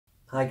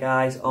Hi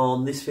guys,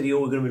 on this video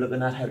we're going to be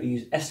looking at how to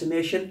use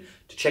estimation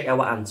to check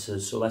our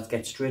answers, so let's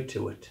get straight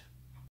to it.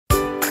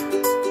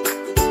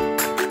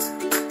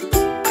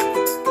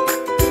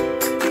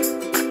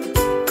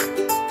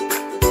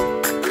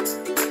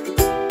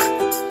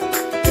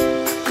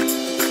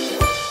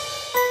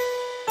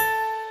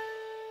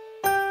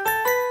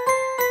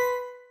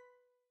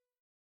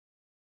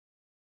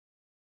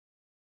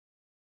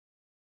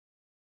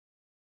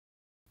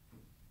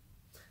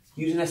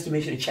 Using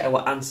estimation to check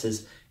our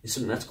answers is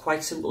something that's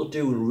quite simple to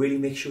do and really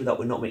make sure that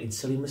we're not making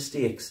silly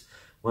mistakes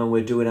when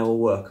we're doing our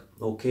work.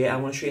 Okay, I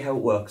want to show you how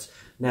it works.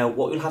 Now,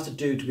 what you'll have to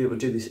do to be able to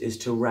do this is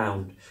to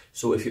round.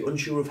 So if you're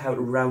unsure of how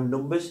to round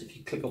numbers, if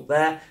you click up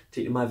there,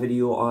 take to my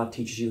video, it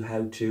teaches you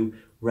how to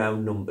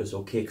round numbers,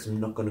 okay? Because I'm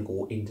not going to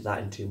go into that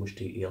in too much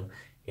detail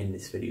in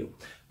this video.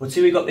 But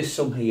see, we got this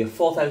sum here,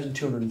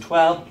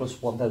 4,212 plus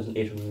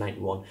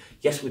 1,891.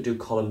 Yes, we do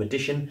column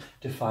addition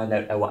to find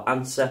out our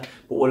answer,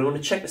 but when we want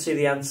to check to see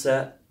the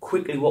answer,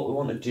 quickly what we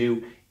want to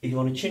do is we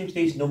want to change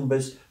these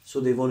numbers so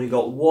they've only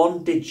got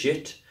one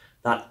digit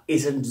that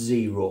isn't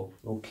 0.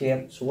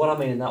 Okay, so what I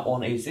mean in that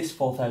one is this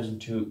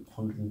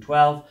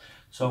 4,212,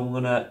 so I'm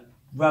going to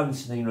round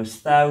this thing as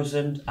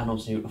 1,000 and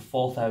also to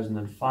 4,000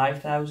 and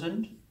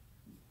 5,000,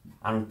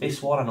 and with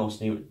this one I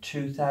also need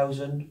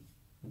 2,000.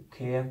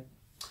 Okay,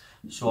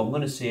 so I'm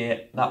going to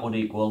say that would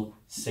equal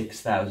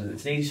 6,000.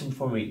 It's an easy sum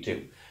for me to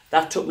do.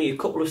 That took me a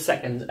couple of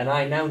seconds and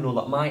I now know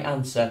that my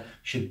answer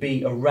should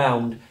be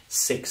around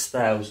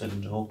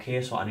 6,000.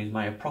 Okay, so I need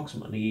my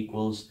approximately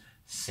equals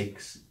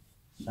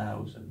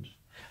 6,000.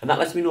 And that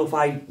lets me know if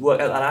I work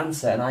out that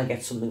answer and I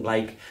get something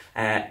like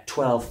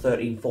 12,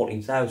 13,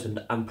 14,000,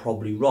 I'm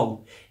probably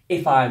wrong.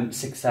 If I'm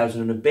 6,000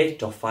 and a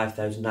bit or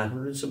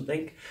 5,900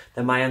 something,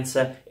 then my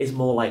answer is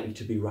more likely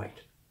to be right.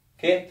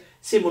 Okay,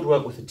 same would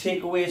work with the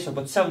takeaway, so I've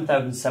got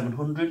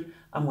 7,700,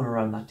 I'm going to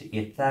round that to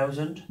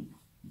 8,000,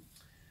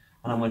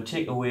 and I'm going to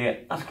take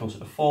away, that's closer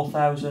to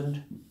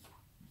 4,000,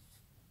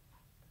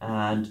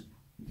 and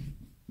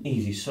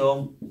easy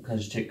sum, because I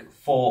just take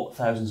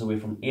 4,000s away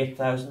from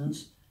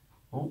 8,000s,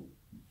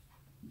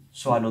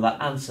 so I know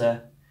that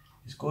answer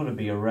is going to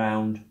be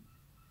around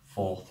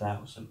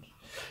 4,000.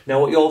 Now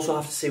what you also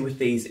have to see with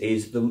these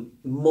is the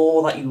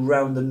more that you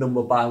round the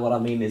number by, what I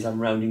mean is I'm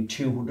rounding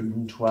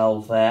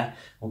 212 there,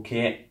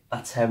 okay,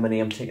 that's how many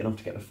I'm taking off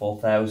to get to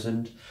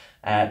 4,000.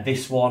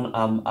 This one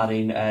I'm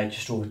adding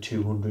just over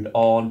 200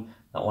 on,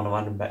 that one I'm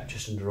adding back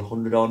just under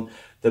 100 on.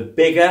 The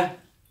bigger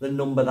the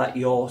number that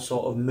you're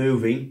sort of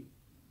moving,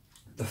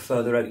 the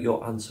further out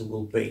your answer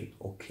will be,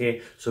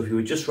 okay? So if you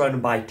were just rounding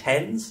by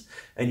tens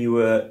and you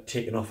were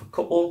taking off a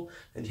couple,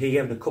 and here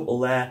you're having a couple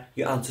there,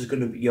 your answer is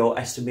going to be, your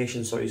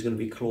estimation, sorry, is going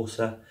to be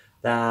closer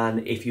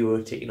than if you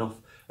were taking off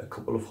a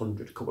couple of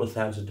hundred, a couple of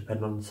thousand,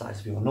 depending on the size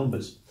of your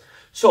numbers.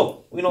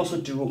 So we can also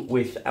do it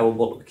with our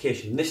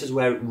multiplication. This is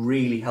where it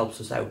really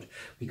helps us out,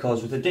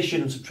 because with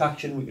addition and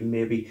subtraction, we can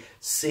maybe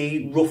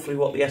see roughly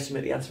what the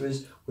estimate the answer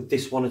is. With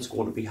this one, it's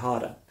going to be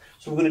harder.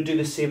 So we're going to do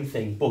the same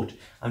thing, but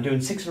I'm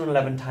doing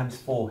 611 times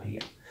 4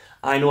 here.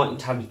 I know I can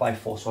times by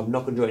 4, so I'm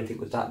not going to do anything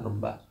with that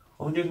number.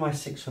 What I'm going to do with my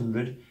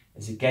 600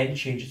 is again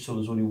change it so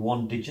there's only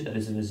one digit that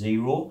isn't a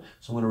 0.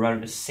 So I'm going to round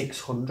it to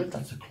 600,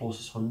 that's the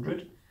closest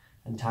 100,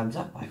 and times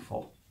that by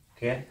 4.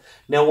 Okay.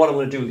 Now what I'm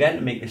going to do again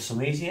to make this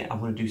sum easier, I'm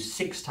going to do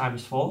 6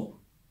 times 4.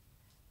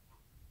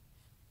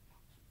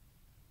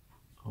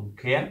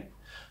 Okay.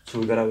 So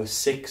we've got our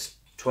 6,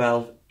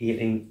 12,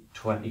 18,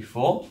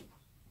 24.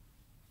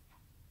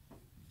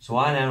 So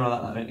I now know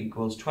that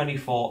equals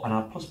 24, and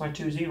I'll plus my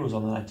 2 zeros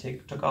on that I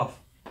took off.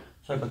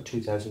 So I've got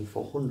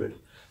 2,400.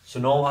 So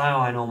now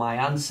I know my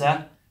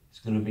answer is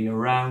going to be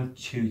around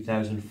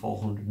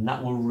 2,400. And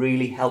that will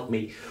really help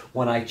me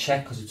when I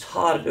check, because it's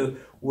harder to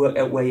work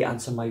out where your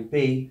answer might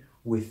be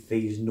with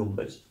these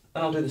numbers.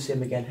 And I'll do the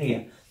same again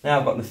here. Now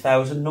I've got the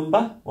 1,000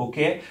 number,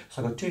 okay?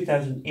 So I've got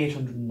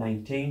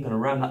 2,819, I'm going to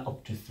round that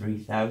up to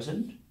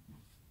 3,000.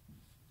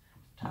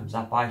 Times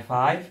that by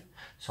 5.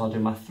 So I'll do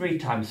my 3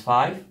 times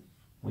 5.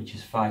 Which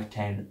is 5,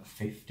 10,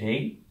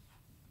 15.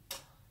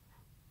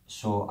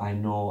 So I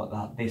know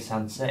that this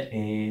answer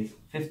is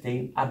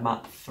 15. Add my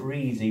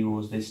 3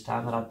 zeros this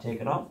time that I've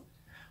taken off.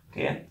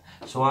 Okay,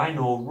 so I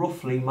know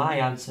roughly my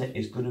answer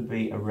is going to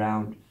be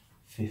around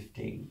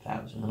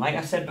 15,000. And like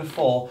I said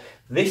before,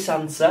 this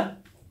answer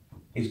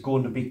is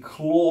going to be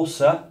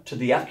closer to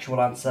the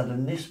actual answer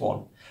than this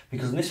one.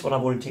 Because in this one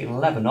I've only taken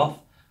 11 off.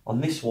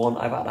 On this one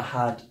I've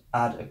had to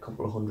add a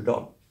couple of hundred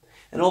on.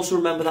 And also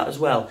remember that as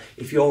well,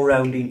 if you're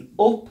rounding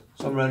up,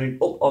 so I'm rounding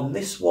up on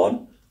this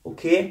one,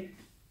 okay,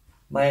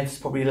 my answer's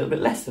probably a little bit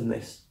less than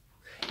this.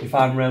 If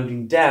I'm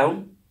rounding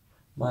down,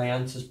 my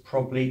answer's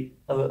probably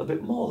a little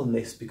bit more than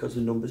this because the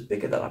number's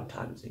bigger that I'm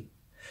timesing.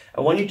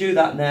 And when you do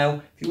that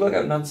now, if you work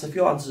out an answer, if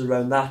your answer's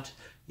around that,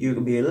 you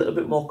can be a little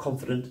bit more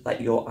confident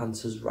that your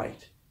answer's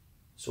right.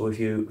 So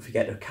if you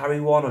get a carry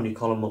one on your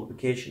column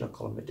multiplication or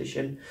column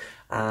addition,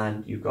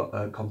 and you've got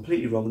a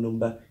completely wrong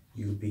number,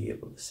 you'll be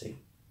able to see.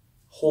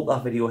 Hope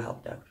that video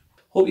helped out.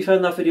 Hope you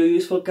found that video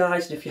useful,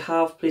 guys, and if you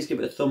have, please give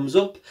it a thumbs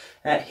up.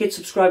 Hit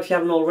subscribe if you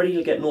haven't already.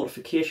 You'll get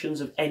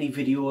notifications of any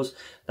videos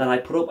that I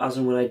put up as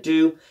and when I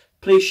do.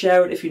 Please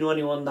share it if you know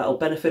anyone that will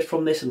benefit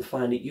from this and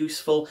find it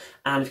useful.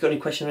 And if you've got any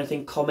questions or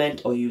anything,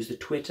 comment or use the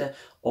Twitter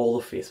or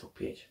the Facebook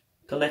page.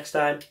 Till next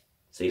time,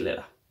 see you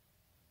later.